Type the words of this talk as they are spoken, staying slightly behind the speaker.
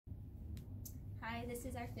Hi, this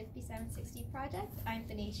is our 5760 project. I'm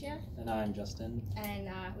Phoenicia. And I'm Justin. And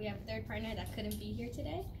we have a third partner that couldn't be here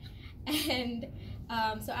today. And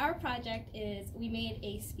so our project is, we made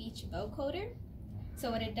a speech vocoder.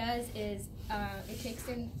 So what it does is it takes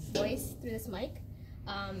in voice through this mic.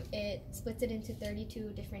 It splits it into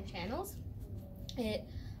 32 different channels. It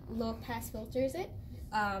low pass filters it,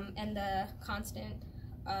 and the constant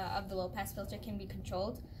of the low pass filter can be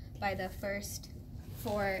controlled by the first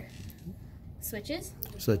 4 switches.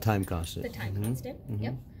 So the time constant. The time constant,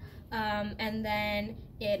 yep. And then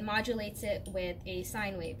it modulates it with a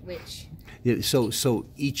sine wave, which... Yeah, so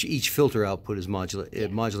each filter output is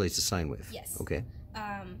it modulates the sine wave? Yes. Okay.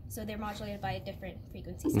 So they're modulated by a different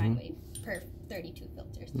frequency sine wave per 32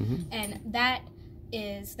 filters. And that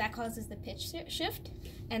causes the pitch shift,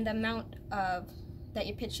 and the amount that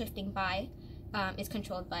you're pitch shifting by is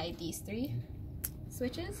controlled by these 3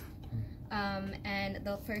 switches. And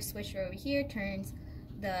the first switch over here turns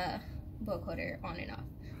the vocoder on and off.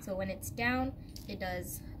 So when it's down, it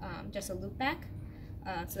does just a loop back.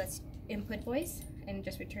 So that's input voice, and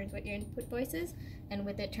just returns what your input voice is. And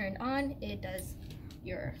with it turned on, it does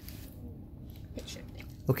your pitch shifting.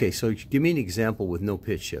 Okay, so give me an example with no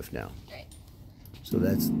pitch shift now. Right. So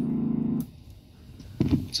that's...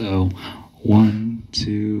 So 1,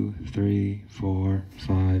 2, 3, 4,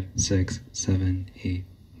 5, 6, 7, 8,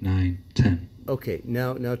 9, 10. Okay,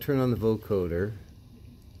 now turn on the vocoder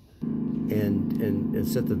and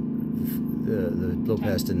set the low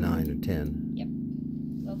pass to 9 or 10. Yep.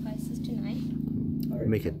 Low pass is to 9.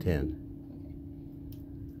 Make it 10.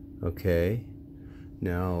 Okay.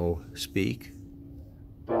 Now speak.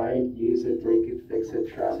 Buy it, use it, break it, fix it,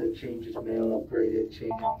 trash it, change it, mail, upgrade it,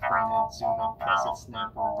 change it, print it, zoom it, press it, snap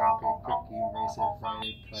it, rock it, quick erase it, write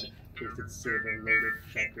it, cut it, paste it, save it, load it,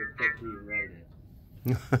 check it, quick rewrite it.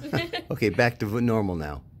 Okay, back to normal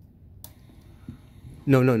now.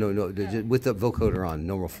 No. With the vocoder on,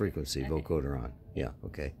 normal frequency, vocoder on. Yeah,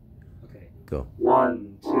 okay. Okay. Go.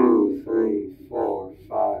 1, 2, 3, 4,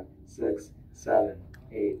 5, 6, 7,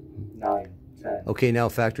 8, 9, 10. Okay, now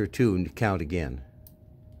factor 2 and count again.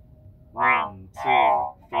 1, 2, 3,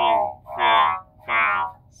 4,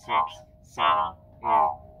 5, 6, 7, 8,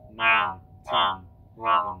 9, 10,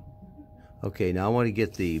 11. Okay, now I want to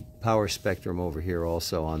get the power spectrum over here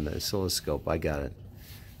also on the oscilloscope. I got it.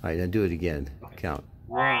 All right, now do it again. Count.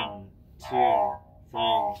 1, 2, 3,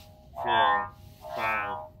 4,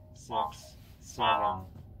 5, 6, 7,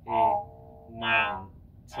 8, 9,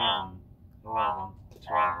 10, 11,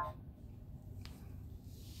 12.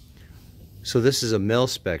 So this is a Mel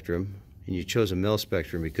spectrum, and you chose a Mel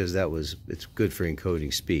spectrum because it's good for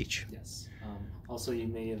encoding speech. Yes. Also, you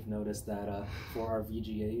may have noticed that for our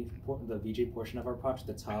VGA, the VGA portion of our project,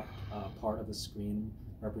 the top part of the screen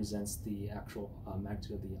represents the actual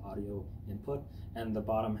magnitude of the audio input, and the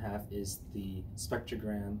bottom half is the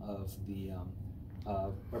spectrogram of the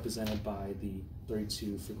represented by the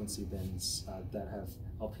 32 frequency bins that have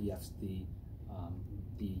LPF'd the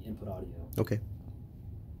input audio. Okay.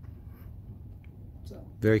 So.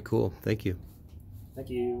 Very cool. Thank you. Thank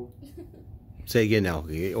you. Say again now.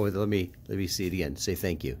 Or let me see it again. Say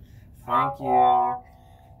thank you. Thank you.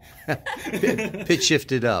 Pitch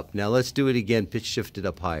shifted up. Now let's do it again. Pitch shifted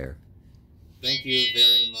up higher. Thank you very